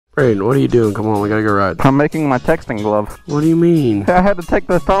Brayden, what are you doing? Come on, we gotta go ride. I'm making my texting glove. What do you mean? I had to take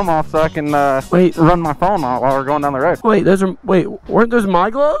the thumb off so I can run my phone while we're going down the road. Wait, weren't those my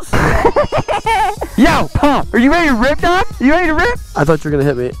gloves? Yo, Pump, are you ready to rip, dog? You ready to rip? I thought you were gonna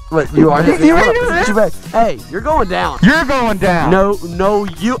hit me. But you are hitting me. You ready to rip? Hey, you're going down. You're going down. No,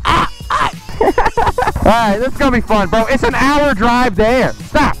 you. Alright, this is gonna be fun, bro. It's an hour drive there.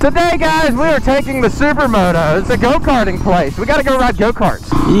 Stop. Today, guys, we are taking the Supermoto. It's a go-karting place. We gotta go ride go-karts.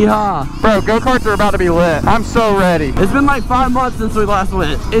 Yeehaw. Bro, go-karts are about to be lit. I'm so ready. It's been like 5 months since we last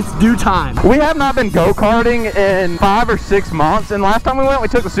went. It's due time. We have not been go-karting in 5 or 6 months, and last time we went, we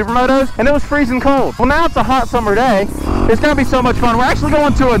took the Supermotos, and it was freezing cold. Well, now it's a hot summer day. It's gonna be so much fun. We're actually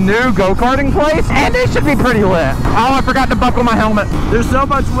going to a new go-karting place, and it should be pretty lit. Oh, I forgot to buckle my helmet. There's so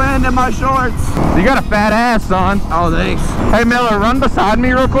much wind in my shorts. You got a fat ass, son. Oh, thanks. Hey, Miller, run beside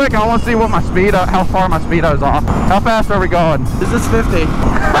me real quick. I want to see what my speed, how far my speedo's off. How fast are we going? This is 50.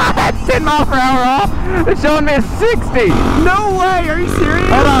 That's 10 miles per hour off. It's showing me a 60. No way, are you serious?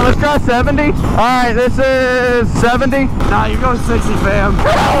 Hold on, let's try 70. All right, this is 70. Nah, you're going 60, fam. No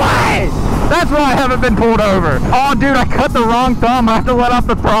way! That's why I haven't been pulled over. Oh, dude, I cut the wrong thumb. I have to let off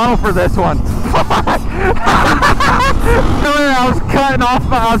the throttle for this one. Fuck.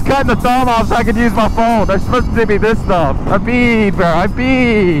 I was cutting the thumb off so I could use my phone. That's supposed to be this thumb. I beat, bro. I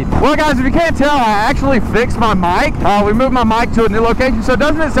beat. Well, guys, if you can't tell, I actually fixed my mic. We moved my mic to a new location, so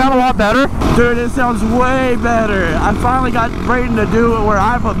doesn't it sound a lot better? Dude, it sounds way better. I finally got Brayden to do it where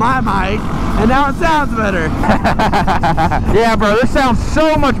I put my mic, and now it sounds better. Yeah, bro, this sounds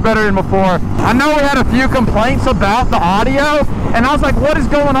so much better than before. I know we had a few complaints about the audio, and I was like, what is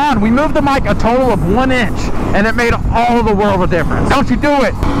going on? We moved the mic a total of 1 inch, and it made all the world of difference. Don't you do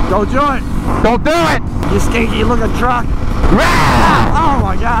it. Don't do it. Don't do it. You stinky looking truck. Rah! Oh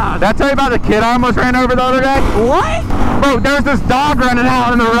my God. Did I tell you about the kid I almost ran over the other day? What? Bro, there was this dog running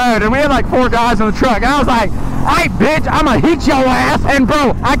out on the road, and we had like 4 guys in the truck, and I was like, "Hey, bitch, I'ma hit your ass." And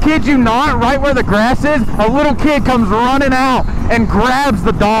bro, I kid you not, right where the grass is, a little kid comes running out and grabs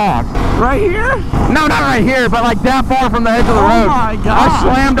the dog. Right here? No, not right here, but like that far from the edge of the road. Oh my God. I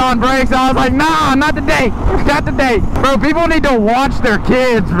slammed on brakes. I was like, nah, not today. Not today. Bro, people need to watch their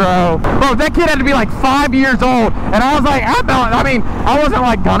kids, bro. Bro, that kid had to be like 5 years old. And I was like, I wasn't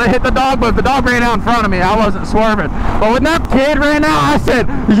like gonna hit the dog, but if the dog ran out in front of me, I wasn't swerving. But when that kid ran out, I said,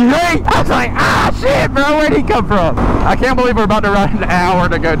 yay! I was like, ah, shit, bro, where'd he come from? I can't believe we're about to ride an hour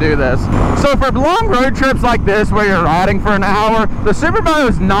to go do this. So for long road trips like this where you're riding for an hour, the Supermoto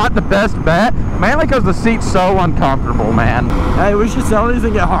is not the best bet, mainly because the seat's so uncomfortable, man. Hey, we should sell these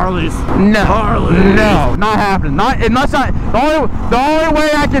and get Harleys. No, Harleys. no, not happening. Not unless the only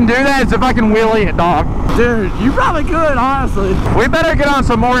way I can do that is if I can wheelie it, dog. Dude, you probably could, honestly. We better get on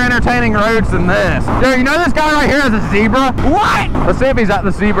some more entertaining roads than this. Dude, you know this guy right here has a zebra? What? Let's see if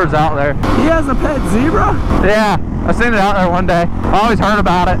the zebra's out there. He has a pet zebra? Yeah, I seen it out there one day. I always heard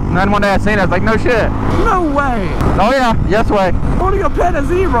about it, and then one day I seen it, I was like, no shit. No way. Oh yeah, yes way. I want to go pet a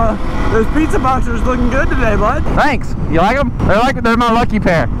zebra. Those pizza boxers looking good today, bud. Thanks. You like them? They're my lucky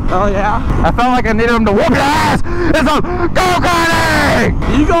pair. Oh yeah? I felt like I needed them to whoop your ass. It's a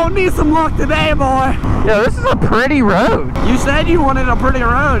go-karting! You gonna need some luck today, boy. Yeah, this is a pretty road. You said you wanted a pretty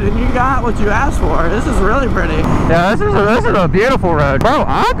road, and you got what you asked for. This is really pretty. Yeah, this is a beautiful road. Bro,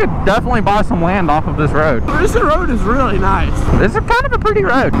 I could definitely buy some land off of this road. This road is really nice. This is kind of a pretty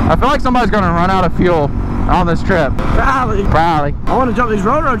road. I feel like somebody's gonna run out of fuel on this trip. Probably. Probably. I want to jump these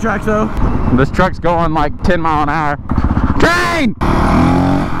road tracks, though. This truck's going like 10 miles an hour. Train!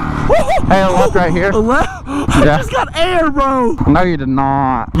 Hey, look right here. I just got air, bro. No, you did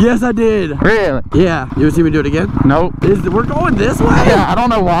not. Yes, I did. Really? Yeah. You ever see me do it again? Nope. We're going this way? Yeah, I don't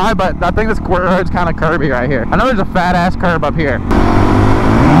know why, but I think this road's kind of curvy right here. I know there's a fat ass curb up here.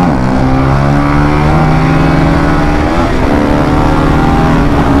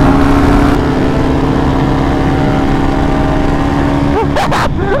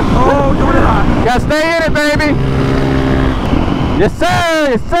 Oh, going it high. Gotta stay in it, baby. Yes,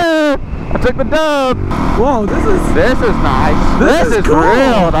 sir. Yes, sir. I took the dub. Whoa, this is nice. This is cool.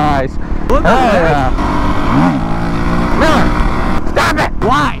 real nice. What the heck? Yeah. Miller, stop it.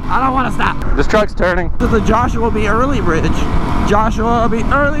 Why? I don't want to stop. This truck's turning. This is the Joshua B. Early Bridge. Joshua will be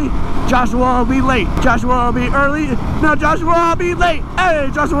early. Joshua will be late. Joshua will be early. No, Joshua will be late. Hey,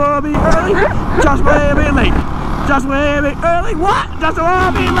 Joshua will be early. Joshua will be late. Joshua will be early. What?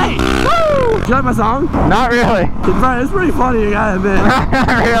 Joshua will be late. Woo! Do you like my song? Not really. It's pretty funny, you gotta admit.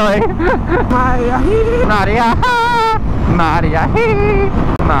 Not really. Maria hee. Maria ha. Maria hee.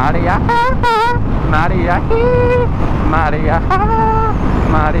 Maria ha. Maria hee. Maria ha.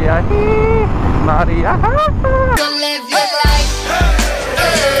 Maria hee. Maria ha. Don't live your life.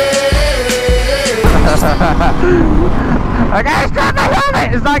 I can't strap my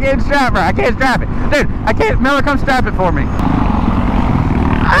helmet! It's not getting strapped, bro. I can't strap it. Dude, I can't. Miller, come strap it for me.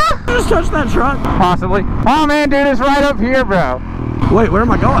 Just touch that truck. Possibly. Oh, man, dude, it's right up here, bro. Wait, where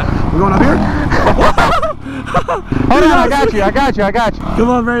am I going? We're going up here? Hold on, I got you. Come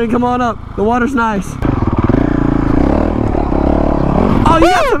on, Brandon, come on up. The water's nice. Oh, you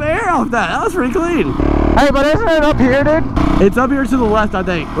got some air off that. That was pretty clean. Hey, but isn't it up here, dude? It's up here to the left, I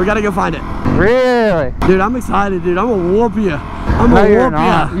think. We gotta go find it. Really? Dude, I'm excited, dude. I'm gonna whoop you. No, you're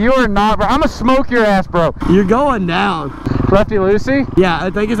not. You are not, bro. I'm gonna smoke your ass, bro. You're going down. Lefty Lucy? Yeah, I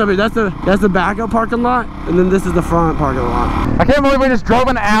think it's up here. That's the backup parking lot, and then this is the front parking lot. I can't believe we just drove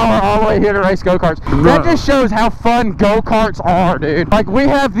an hour all the way here to race go-karts. That just shows how fun go-karts are, dude. Like, we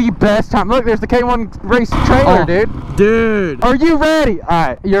have the best time. Look, there's the K1 race trailer, dude. Dude. Are you ready? All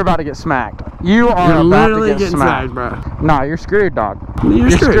right, you're about to get smacked. You are about to get smacked, bro. Nah, you're screwed, dog.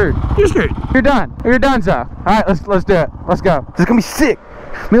 You're screwed. You're screwed. You're done. You're done, so. All right, let's do it. Let's go. This is gonna be sick.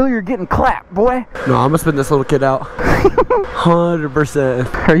 Miller, you're getting clapped, boy. No, I'm gonna spin this little kid out.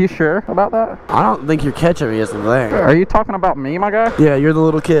 100%. Are you sure about that? I don't think you're catching me as the thing. Are you talking about me, my guy? Yeah, you're the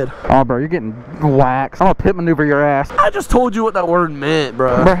little kid. Oh, bro, you're getting waxed. I'm gonna pit maneuver your ass. I just told you what that word meant,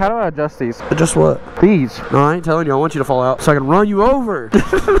 bro. Bro, how do I adjust these? Adjust what? These. No, I ain't telling you. I want you to fall out so I can run you over.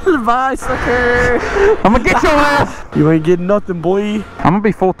 Bye, sucker. I'm gonna get your ass. You ain't getting nothing, boy. I'm gonna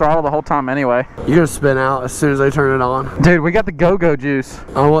be full throttle the whole time anyway. You're gonna spin out as soon as I turn it on. Dude, we got the go-go juice.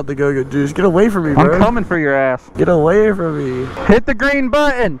 I want the go-go juice. Get away from me, bro. I'm coming for your ass. Get away from me. Hit the green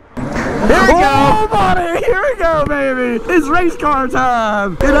button. Here we go. Oh, buddy. Here we go, baby. It's race car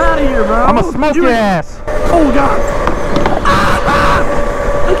time. Get out of here, bro. I'm gonna smoke your ass. Oh, God.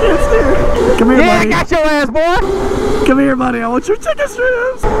 I can't steer. Come here, buddy. I got your ass, boy. Come here, buddy. I want your chicken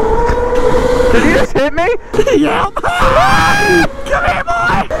strips. Did you just hit me? Yeah. Come here,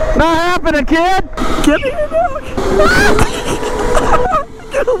 boy. Not happening, kid. Get here, dog.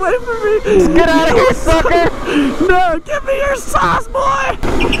 Get away from me. Get out of here, sucker. No, give me your sauce, boy.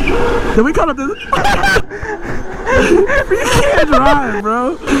 Did we cut up this? You can't drive,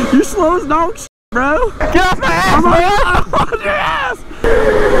 bro. You're slow as dog shit, bro. Get off my ass, I'm boy. on your ass.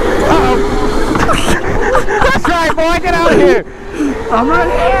 Uh-oh. That's right, boy. Get out of here. I'm right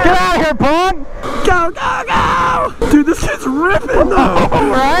here. Get out of here, punk. Go, go, go. Dude, this kid's ripping, though. All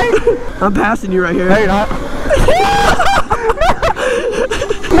right. I'm passing you right here. No, you're not.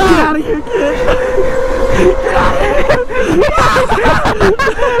 Get out of here, kid. Get out of here.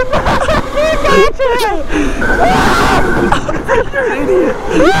 You're an idiot.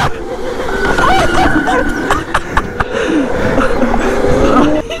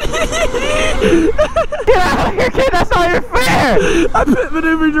 Get out of here, kid. That's not even fair. I pit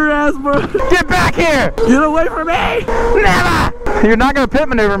maneuvered your ass, bro. Get back here. Get away from me. Never. You're not going to pit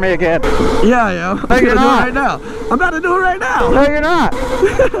maneuver me again. Yeah, I am. No, you're not. Do it right now. I'm about to do it right now. No, you're not.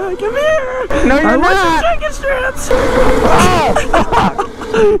 Come here. No, you're I not. want your chicken strips. Oh, fuck.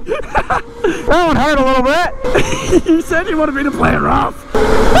 That one hurt a little bit. You said you wanted me to play it rough.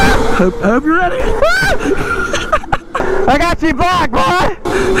 Hope you're ready. I got you back, boy.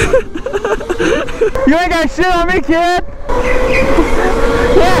 You ain't got shit on me, kid.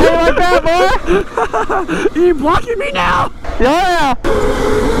 Yeah, you like that, boy? Are you blocking me now? Yeah.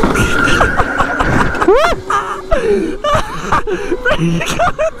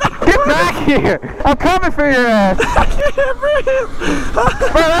 Get back here. I'm coming for your ass. I can't breathe. Bro,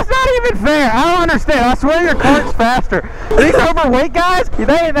 that's not even fair. I don't understand. I swear your cart's faster. These overweight guys, they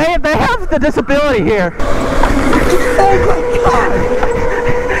have the disability here. Oh my God.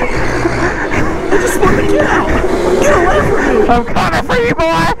 I just want to get out. Get away from me. I'm coming for you,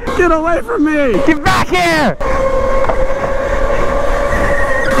 boy. Get away from me. Get back here.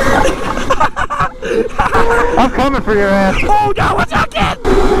 I'm coming for your ass. Oh God, watch out, kid.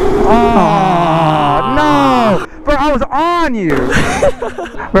 Oh, no. Bro, I was on you.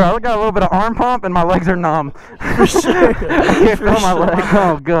 Bro, I got a little bit of arm pump and my legs are numb. For sure. I can't feel my legs.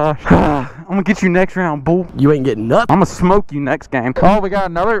 Oh, gosh. I'm going to get you next round, bull. You ain't getting nothing. I'm going to smoke you next game. Oh, we got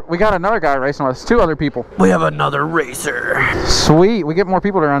another guy racing with us. 2 other people. We have another racer. Sweet. We get more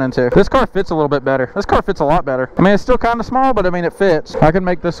people to run into. This car fits a little bit better. This car fits a lot better. I mean, it's still kind of small, but I mean, it fits. I can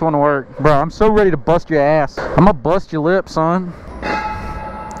make this one work. Bro, I'm so ready to bust your ass. I'm going to bust your lip, son.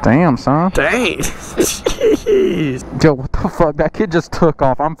 Damn, son. Dang. Jeez. Joe, what the fuck? That kid just took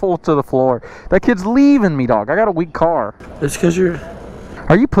off. I'm full to the floor. That kid's leaving me, dog. I got a weak car. It's because you're...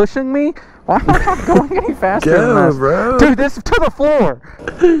 Are you pushing me? Why am I not going any faster than this? Bro. Dude, this is to the floor.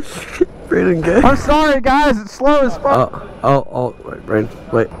 Brayden, good. I'm sorry, guys. It's slow as fuck. Wait, Brayden,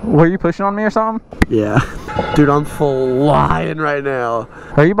 wait. Were you pushing on me or something? Yeah. Dude, I'm flying right now.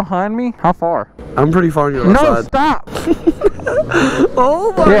 Are you behind me? How far? I'm pretty far on your left side. No, stop.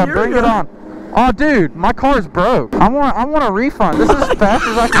 Oh my! Yeah, bring it on. Oh, dude, my car's broke. I want a refund. This is as fast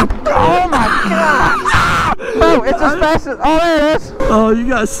as I can. Oh my god! Bro, it's as fast as. Oh, there it is. Oh, you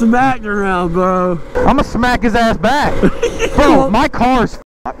got smacked around, bro. I'm gonna smack his ass back. Bro, my car's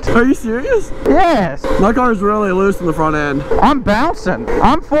fucked. Are you serious? Yes. My car's really loose in the front end. I'm bouncing.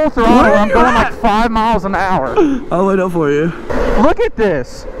 I'm full throttle. I'm going like 5 miles an hour. I'll wait up for you. Look at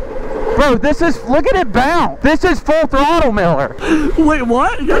this. Bro, this is, look at it bounce. This is full throttle, Miller. Wait,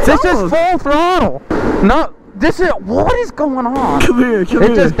 what? This is full throttle. No, this is, what is going on? Come here, come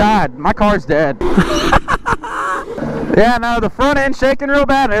here. It just died. My car's dead. Yeah, no, the front end's shaking real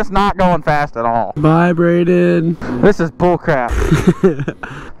bad and it's not going fast at all. Vibrated. This is bullcrap.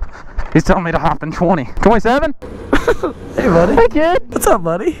 He's telling me to hop in 20. 27? Hey, buddy. Hey, kid. What's up,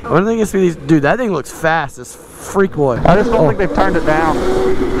 buddy? What do you think it's these? Dude, that thing looks fast as freak boy. I just don't think they've turned it down.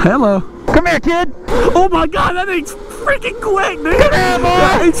 Hello. Come here, kid. Oh my god, that thing's freaking quick, dude. Come here, boy.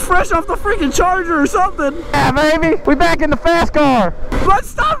 That thing's fresh off the freaking charger or something. Yeah, baby. We back in the fast car. But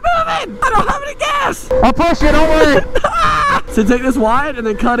stop moving. I don't have any gas. I'll push you, don't worry. So take this wide and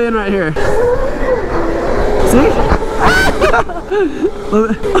then cut in right here. See?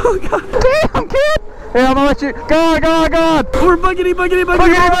 Oh god. Damn, kid. Here, I'm gonna let you. Go on, go on, go on. We're buggity, buggity, buggity.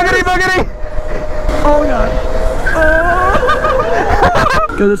 Buggity, buggity, buggity. Oh god.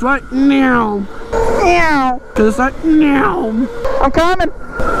 Oh. Go this way. Meow. Meow. Go this way. Meow. I'm coming.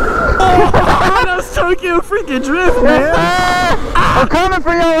 Oh, that was Tokyo freaking drift, man. Yes, I'm coming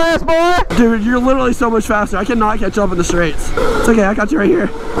for your ass, boy. Dude, you're literally so much faster. I cannot catch up in the straights. It's okay, I got you right here.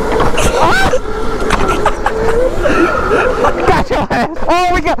 Got your ass.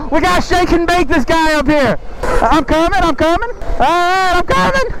 Oh, we got to shake and bake this guy up here. I'm coming, I'm coming. All right, I'm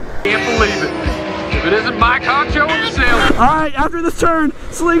coming. Can't believe it. If it isn't Mike Honcho himself. Alright, after this turn,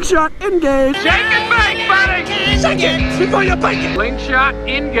 slingshot engage. Shake and bake, buddy. Shake it before you bake it. Slingshot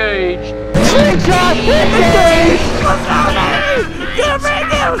engaged. Slingshot engage. Let's go, baby. Get a brand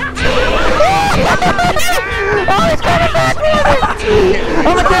new. Oh, he's coming back with it.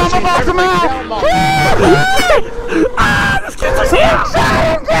 I'm gonna box him out. This kid's a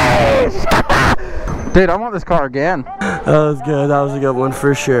Slingshot engage. Dude, I want this car again. That was good. That was a good one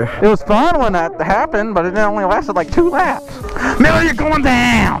for sure. It was fun when that happened, but it only lasted like 2 laps. Miller, you're going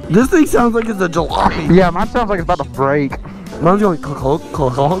down. This thing sounds like it's a jalopy. Yeah, mine sounds like it's about to break. Mine's going clunk,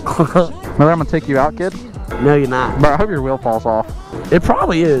 clunk, clunk, clunk. Miller, I'm gonna take you out, kid. No, you're not. Bro, I hope your wheel falls off. It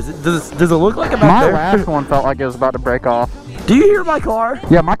probably is. Does it look like about My there? last one felt like it was about to break off. Do you hear my car?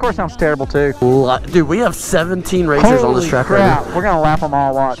 Yeah, my car sounds terrible too. Dude, we have 17 racers on this track right crap. now. We're gonna lap them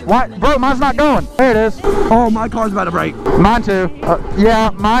all, watch. What? Bro, mine's not going. There it is. Oh, my car's about to break. Mine too.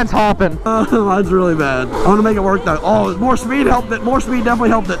 Yeah, mine's hopping. Mine's really bad. I want to make it work though. Oh, more speed helped it. More speed definitely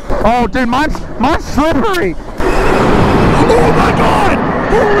helped it. Oh, dude, mine's slippery. Oh my god!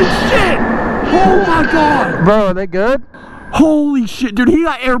 Holy shit! Oh my god! Bro, are they good? Holy shit, dude, he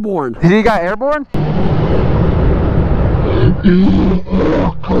got airborne. He got airborne?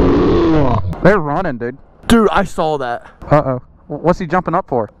 They're running, dude. Dude, I saw that. Uh-oh. What's he jumping up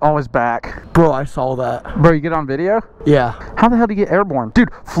for? Oh, his back. Bro, I saw that. Bro, you get on video? Yeah. How the hell do you get airborne?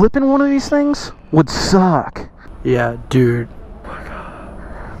 Dude, flipping one of these things would suck. Yeah, dude.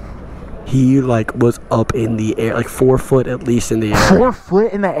 He like was up in the air, like 4 foot at least in the air. 4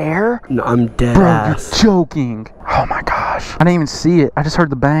 foot in the air? No, I'm dead Bro, ass. you're joking. Oh my gosh. I didn't even see it. I just heard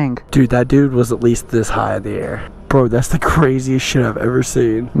the bang. Dude, that dude was at least this high in the air. Bro, that's the craziest shit I've ever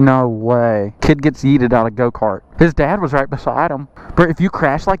seen. No way. Kid gets yeeted out of go-kart. His dad was right beside him. Bro, if you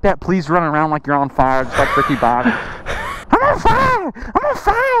crash like that, please run around like you're on fire, just like Ricky Bobby. I'm on fire! I'm on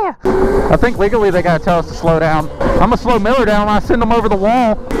fire! I think legally they gotta tell us to slow down. I'm gonna slow Miller down when I send him over the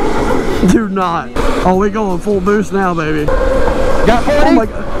wall. Do not. Oh, we going full boost now, baby. Got 40? Oh my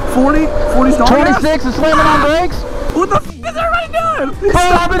god. 40? 40's not 26 and slamming on brakes? What the f is everybody doing? Bro,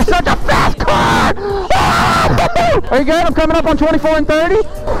 I'm in such a fast car! Are you good? I'm coming up on 24 and 30.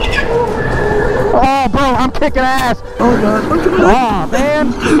 Oh, bro, I'm kicking ass. Oh god. I'm coming up. Oh,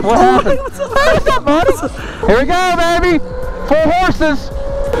 man. What happened? What's up? What's up, buddy? Here we go, baby. 4 horses.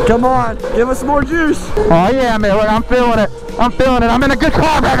 Come on, give us some more juice. Oh, yeah, Miller. I'm feeling it. I'm feeling it. I'm in a good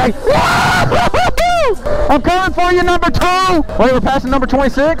car, baby. I'm coming for you, number 2. Wait, we're passing number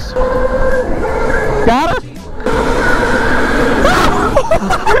 26. Got her?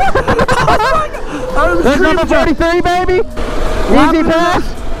 There's number 33, baby. Easy pass.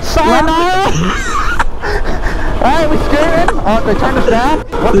 Sayonara. Alright, we scooting. Oh, they turned us down?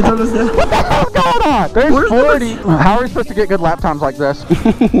 They turned us down. What the hell's going on? There's Where's 40. How are we supposed to get good lap times like this?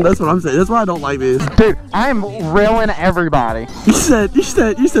 That's what I'm saying. That's why I don't like these. Dude, I am railing everybody. You said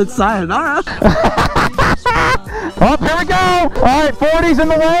sayonara. Oh, here we go. All right, 40's in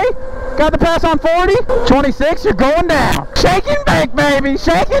the way. Got the pass on 40. 26, you're going down. Shake and bake, baby.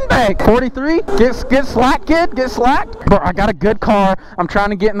 Shake and bake. 43, get slack, kid. Get slacked. Bro, I got a good car. I'm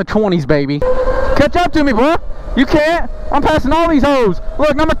trying to get in the 20s, baby. Catch up to me, bro. You can't. I'm passing all these hoes.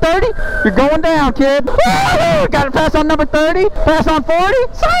 Look, number 30, you're going down, kid. Got to pass on number 30. Pass on 40.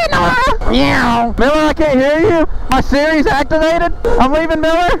 Sayonara. Meow. Miller, I can't hear you. My Siri's activated. I'm leaving,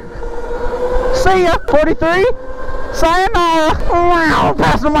 Miller. See ya. 43. Sayonara. Wow.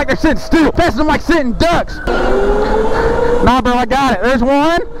 Passing them like they're sitting still. Passing them like sitting ducks. Nah, bro, I got it. There's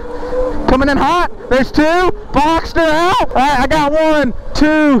one. Coming in hot. There's two. Boxed her out. All right, I got 1,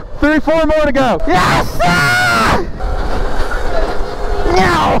 2, 3, 4 more to go. Yes, sir!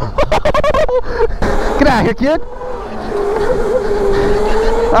 No. Get out of here, kid.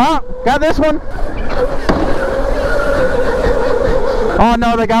 Got this one. Oh,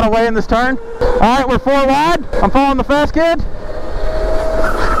 no, they got away in this turn. All right, we're 4 wide. I'm following the fast kid.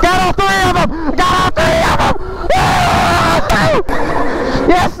 Got all 3 of them. Got all 3 of them.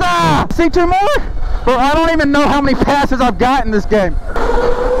 Yes, sir. See 2 more? Bro, I don't even know how many passes I've got in this game.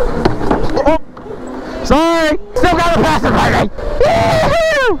 Oh, sorry. Still got the passes, baby.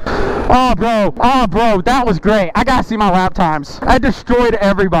 Oh, bro, that was great. I gotta see my lap times. I destroyed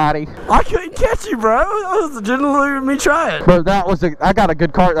everybody. I couldn't catch you, bro. That was legitimately me trying. Bro, I got a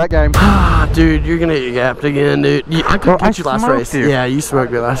good cart that game. Dude, you're gonna get gapped again, dude. I couldn't catch you last race. Yeah, you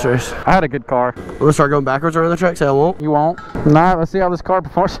smoked me last race. I had a good car. We'll start going backwards around the track, so I won't. You won't? Nah, let's see how this car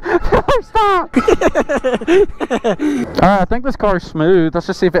performs. Stop! Alright, I think this car is smooth. Let's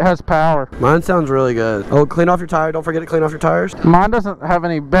just see if it has power. Mine sounds really good. Oh, clean off your tire. Don't forget to clean off your tires. Mine doesn't have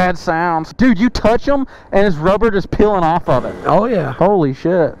any bad sounds. Dude, you touch them and his rubber just peeling off of it. Oh, yeah. Holy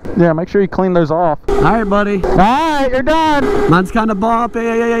shit. Yeah, make sure you clean those off. Alright, buddy. Alright, you're done. Mine's kind of bumpy.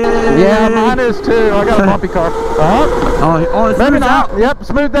 Yeah, mine is too. I got a bumpy car. Oh, it's maybe smoothed out. Yep,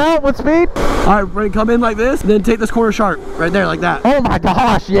 smoothed out with speed. Alright, ready, come in like this, then take this corner sharp. Right there, like that. Oh my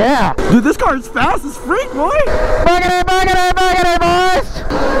gosh, yeah. Dude, this car is fast as freak, boy. Buggity, boys.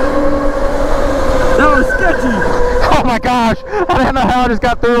 That was sketchy. Oh my gosh, I didn't know how I just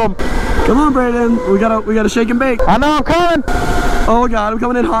got through them. Come on, Brayden. We gotta shake and bake. I know, I'm coming. Oh god, I'm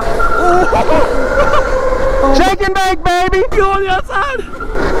coming in hot. Oh. Shake and bake, baby. Go on the outside.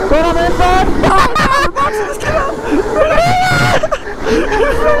 Go on the inside. We're boxing this kid up.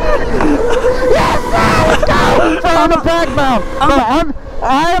 Yes, let's go. I'm a pack bound.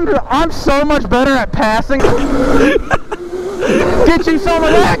 I'm so much better at passing. Get you some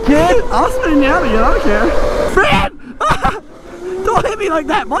of that, kid. I'll spin you out again. I don't care. Fred! Don't hit me like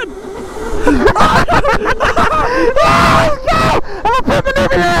that, bud. Let's go! I'm gonna put the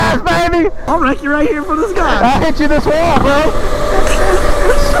nip in your ass, baby. I'll wreck you right here for this guy. I'll hit you this wall, bro.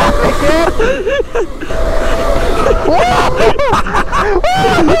 Stop it, kid. Stop it.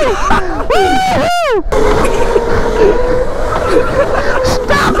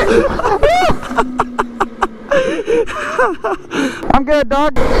 I'm good,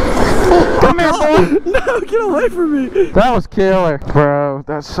 dog. Come here, boy. No, get away from me. That was killer. Bro,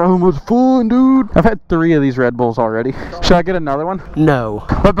 that's so much fun, dude. I've had 3 of these Red Bulls already. Should I get another one? No.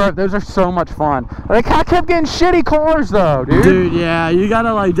 But bro, those are so much fun. Like, I kept getting shitty cars though, dude. Dude, yeah, you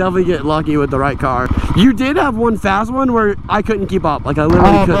gotta like definitely get lucky with the right car. You did have one fast one where I couldn't keep up. Like I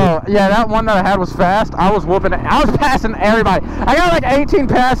literally couldn't. Bro, yeah, that one that I had was fast. I was whooping it. I was passing everybody. I got like 18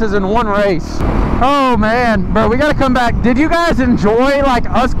 passes in one race. Oh man, bro, we gotta come back. Did you guys enjoy like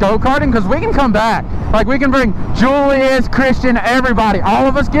us go-karting? Because we can come back. Like we can bring Julius, Christian, everybody. All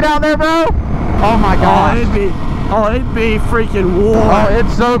of us get out there, bro. Oh my gosh. It'd be freaking war. Oh, it'd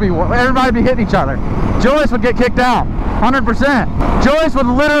so be war. Everybody be hitting each other. Julius would get kicked out. 100%. Julius would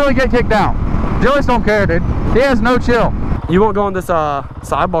literally get kicked out. Julius don't care, dude. He has no chill. You won't go on this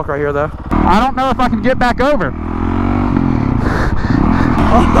sidewalk right here, though. I don't know if I can get back over.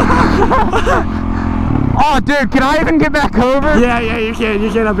 Oh, dude, can I even get back over? Yeah, you can.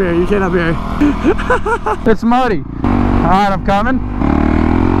 You can up here. You can up here. It's muddy. All right, I'm coming.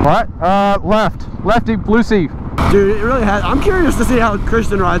 What? Left. Lefty, blue sea. Dude, it really has. I'm curious to see how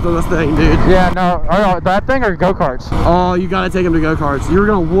Christian rides on this thing, dude. Yeah, no. Oh, that thing or go-karts? Oh, you gotta take him to go-karts. You're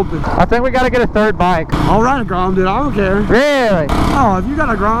gonna whoop him. I think we gotta get a 3rd bike. I'll ride a Grom, dude. I don't care. Really? Oh, if you got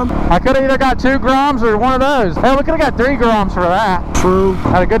a Grom. I could have either got 2 Groms or one of those. Hey, we could have got 3 Groms for that. True.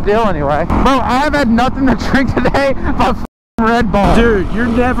 Had a good deal anyway. Bro, I have had nothing to drink today but Red Bull. Dude, you're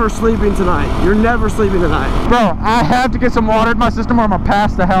never sleeping tonight. You're never sleeping tonight. Bro, I have to get some water in my system or I'm gonna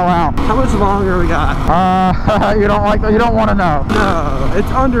pass the hell out. How much longer we got? You don't want to know. No,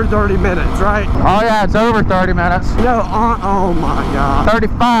 it's under 30 minutes, right? Oh yeah, it's over 30 minutes. No, oh my god.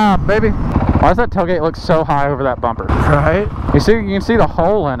 35, baby. Why does that tailgate look so high over that bumper? Right? You can see the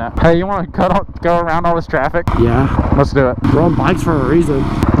hole in it. Hey, you want to go around all this traffic? Yeah. Let's do it. We're on bikes for a reason.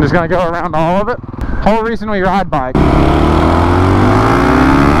 I'm just gonna go around all of it. Whole reason we ride bike.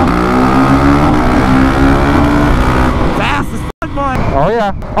 Fast as fuck, boy. Oh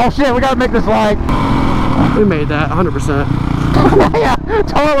yeah. Oh shit, we gotta make this light. We made that 100%. Yeah,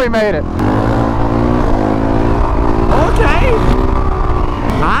 totally made it. Okay.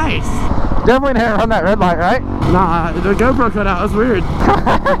 Nice. Definitely didn't run that red light, right? Nah, the GoPro cut out. It was weird.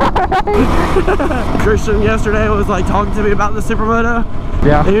 Christian yesterday was like talking to me about the Supermoto.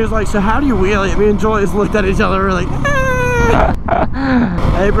 Yeah. And he was like, so how do you wheel it? Me and Joyce looked at each other. We're like, eh.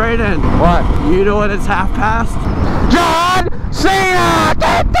 Hey, Brayden. What? You know what it's half past? John Cena!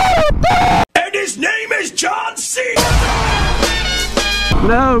 And his name is John Cena!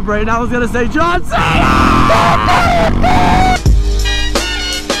 No, Brayden, I was gonna say John Cena!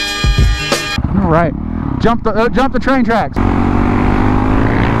 All right, jump the train tracks.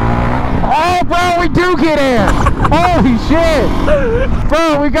 Oh, bro, we do get air. Holy shit.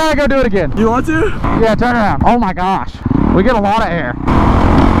 Bro, we gotta go do it again. You want to? Yeah, turn around. Oh my gosh. We get a lot of air.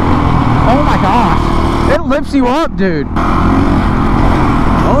 Oh my gosh. It lifts you up, dude.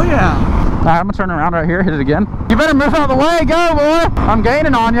 Oh, yeah. All right, I'm gonna turn around right here, hit it again. You better move out of the way, go, boy. I'm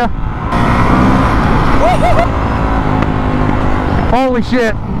gaining on you. Holy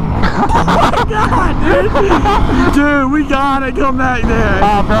shit. Oh my god, dude! Dude, we gotta come back there.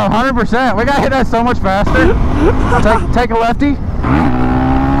 Oh, bro, 100%. We gotta hit that so much faster. Take a lefty.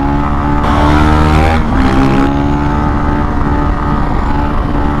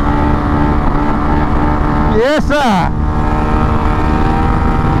 Yes, sir.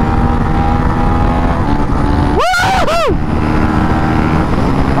 Woo-hoo!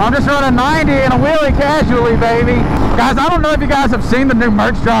 I'm just running 90 in a wheelie casually, baby. Guys, I don't know if you guys have seen the new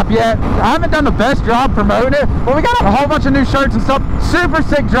merch drop yet. I haven't done the best job promoting it, but we got a whole bunch of new shirts and stuff. Super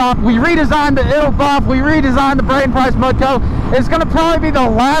sick drop. We redesigned the It'll Buff. We redesigned the Brain Price Mudco. It's going to probably be the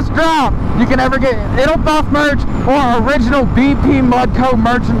last drop you can ever get It'll Buff merch or original BP Mudco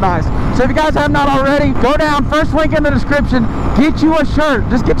merchandise. So if you guys have not already, go down, first link in the description, get you a shirt.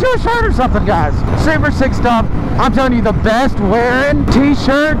 Just get you a shirt or something, guys. Super sick stuff. I'm telling you, the best wearing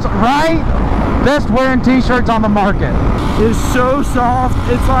t-shirts, right? Best wearing t-shirts on the market. It's so soft.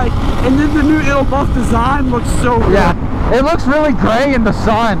 It's like, and then the new It'll Buff design looks so good. Yeah, it looks really gray in the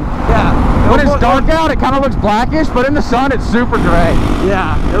sun. Yeah. When it's dark out, it kind of looks blackish, but in the sun, it's super gray.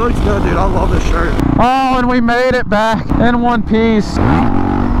 Yeah, it looks good, dude. I love this shirt. Oh, and we made it back in one piece.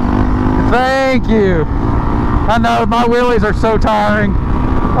 Thank you. I know, my wheelies are so tiring.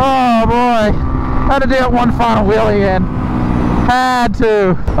 Oh, boy. Had to do it one final wheelie in. Had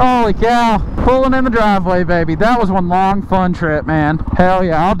to. Holy cow. Pulling in the driveway, baby. That was one long, fun trip, man. Hell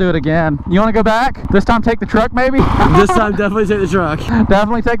yeah, I'll do it again. You want to go back? This time take the truck, maybe? This time, definitely take the truck.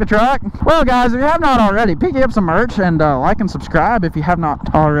 Definitely take the truck. Well, guys, if you have not already, pick up some merch and like and subscribe if you have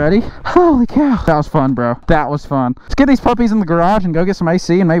not already. Holy cow. That was fun, bro. That was fun. Let's get these puppies in the garage and go get some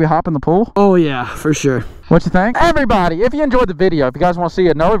AC and maybe hop in the pool. Oh, yeah, for sure. What you think? Everybody, if you enjoyed the video, if you guys want to see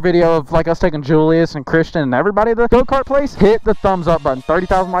another video of like us taking Julius and Christian and everybody to the go-kart place, hit the thumbs up button.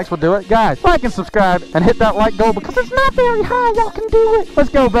 30,000 likes will do it. Guys, like and subscribe and hit that like goal because it's not very high. Y'all can do it. Let's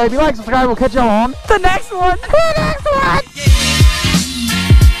go, baby. Like, subscribe. We'll catch y'all on the next one.